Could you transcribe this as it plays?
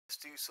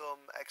Let's do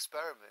some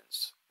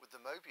experiments with the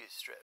Mobius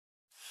strip.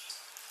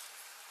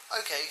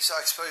 Okay, so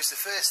I suppose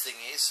the first thing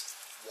is,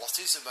 what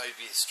is a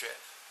Mobius strip?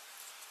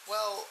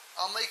 Well,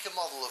 I'll make a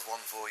model of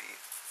one for you.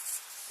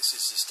 This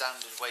is the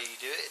standard way you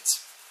do it.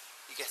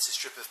 You get a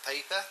strip of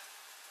paper,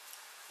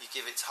 you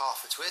give it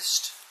half a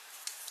twist,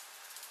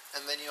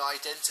 and then you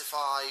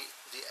identify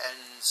the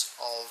ends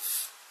of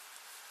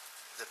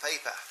the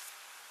paper,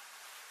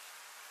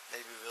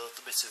 maybe with a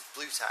little bit of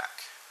blue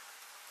tack.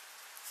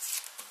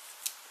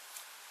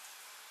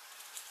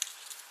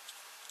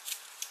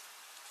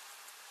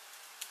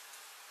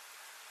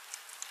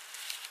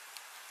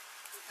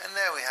 And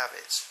there we have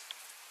it,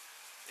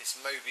 this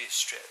Mobius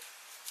strip.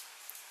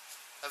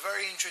 A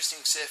very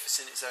interesting surface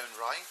in its own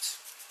right.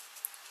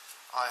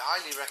 I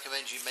highly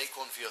recommend you make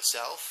one for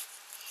yourself.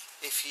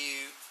 If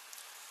you,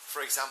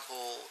 for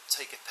example,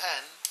 take a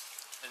pen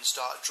and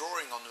start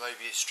drawing on the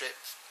Mobius strip,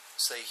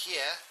 say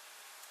here,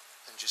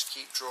 and just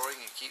keep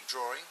drawing and keep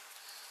drawing,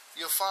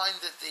 you'll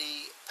find that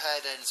the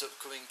pad ends up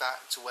coming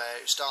back to where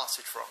it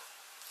started from.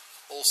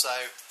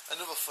 Also,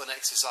 another fun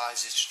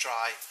exercise is to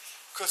try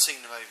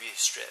cutting the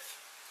Mobius strip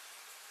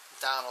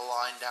down a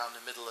line down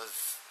the middle of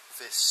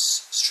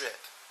this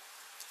strip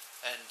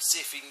and see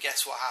if you can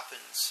guess what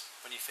happens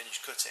when you finish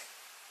cutting.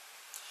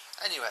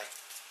 Anyway,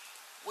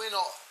 we're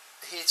not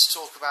here to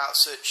talk about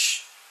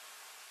such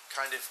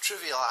kind of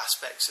trivial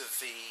aspects of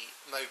the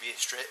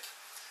Mobius strip.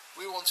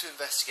 We want to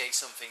investigate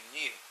something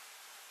new.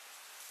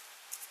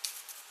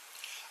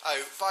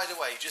 Oh, by the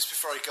way, just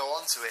before I go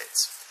on to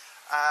it,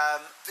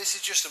 this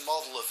is just a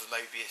model of the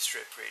Mobius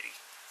strip, really.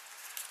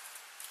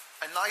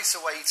 A nicer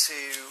way to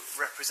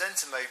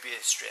represent a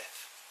Mobius strip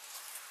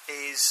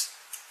is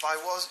by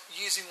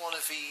using one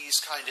of these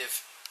kind of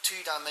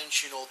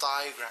two-dimensional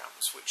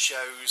diagrams which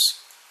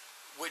shows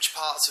which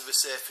parts of a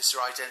surface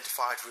are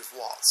identified with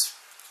what.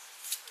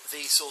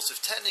 The sort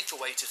of technical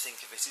way to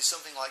think of it is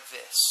something like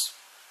this.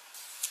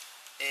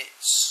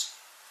 It's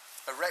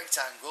a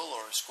rectangle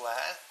or a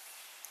square,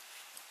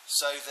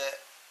 so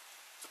that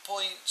the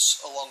points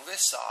along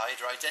this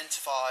side are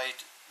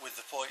identified with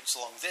the points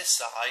along this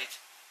side,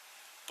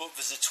 but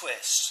there's a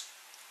twist.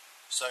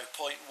 So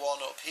point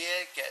 1 up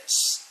here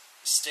gets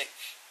stick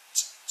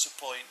to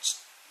point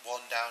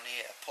 1 down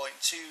here. Point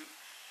 2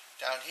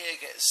 down here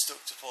gets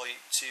stuck to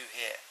point 2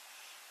 here.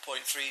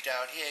 Point 3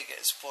 down here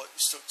gets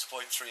stuck to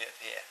point 3 up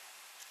here.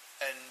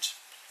 And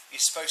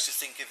you're supposed to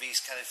think of these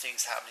kind of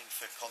things happening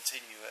for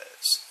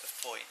continuous of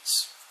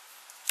points.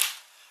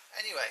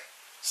 Anyway,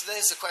 so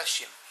there's the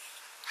question.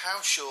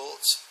 How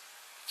short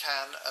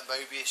can a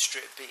Mobius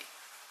strip be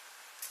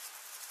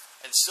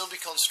and still be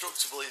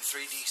constructible in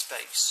 3D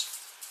space?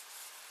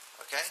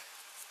 Okay?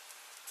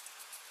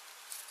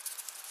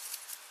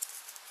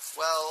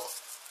 Well,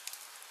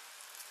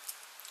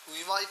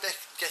 we might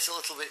get a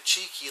little bit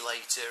cheeky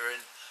later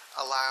and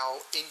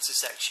allow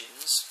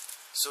intersections,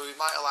 so we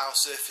might allow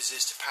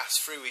surfaces to pass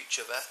through each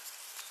other.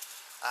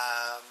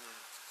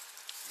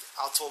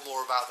 I'll talk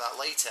more about that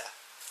later,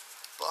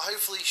 but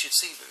hopefully you should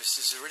see that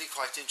this is a really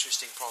quite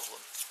interesting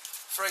problem.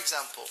 For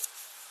example,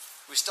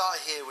 we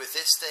start here with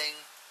this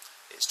thing.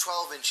 It's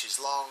 12 inches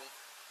long,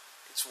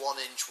 it's 1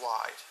 inch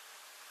wide.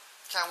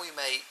 Can we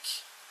make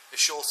a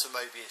shorter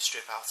Mobius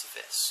strip out of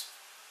this?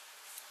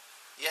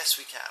 Yes,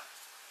 we can.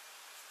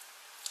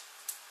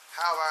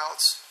 How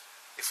about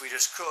if we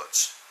just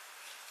cut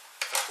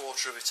a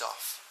quarter of it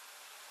off?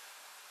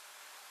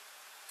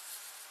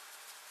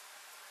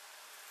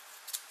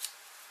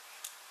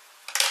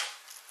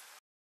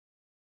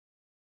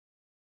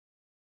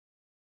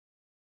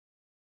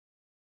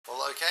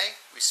 Well, okay,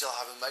 we still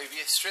have a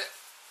Mobius strip.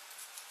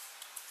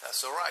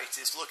 That's alright,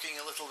 it's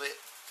looking a little bit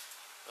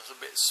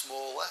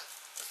smaller,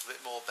 a little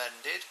bit more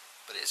bended,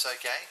 but it's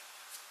okay.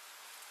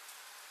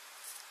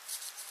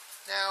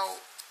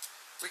 Now,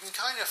 we can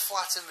kind of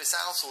flatten this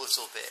out a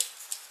little bit,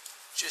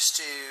 just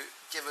to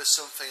give us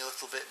something a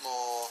little bit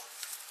more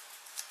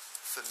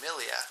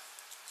familiar.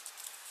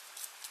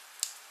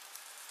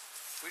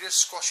 If we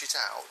just squash it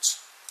out,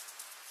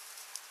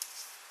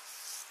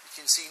 you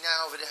can see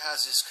now that it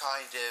has this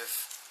kind of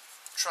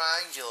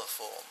triangular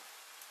form.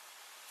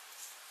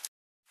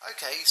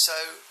 Okay, so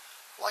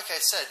like I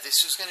said,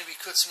 this was going to be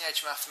cutting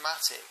edge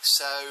mathematics,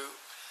 so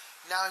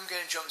now I'm going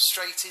to jump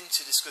straight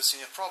into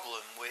discussing a problem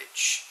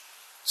which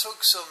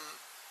took some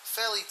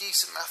fairly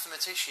decent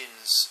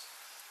mathematicians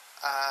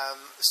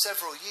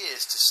several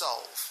years to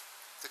solve.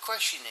 The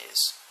question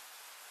is,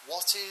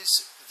 what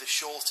is the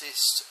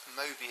shortest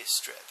Mobius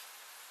strip?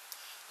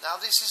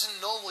 Now, this isn't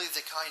normally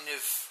the kind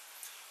of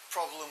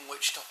problem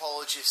which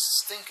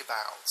topologists think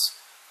about,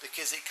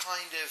 because it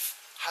kind of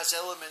has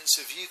elements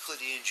of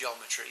Euclidean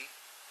geometry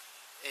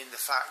in the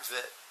fact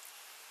that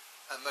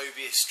a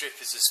Mobius strip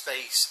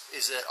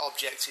is an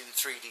object in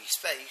 3D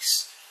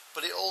space,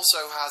 but it also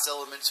has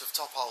elements of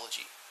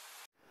topology.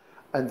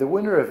 And the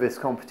winner of this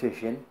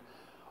competition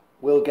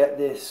will get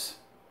this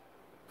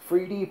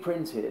 3D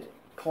printed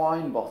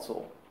Klein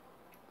bottle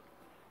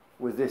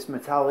with this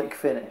metallic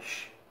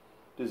finish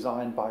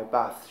designed by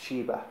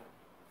Bathsheba,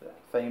 the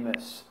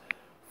famous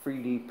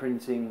 3D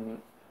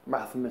printing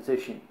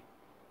mathematician.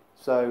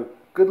 So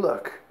good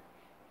luck.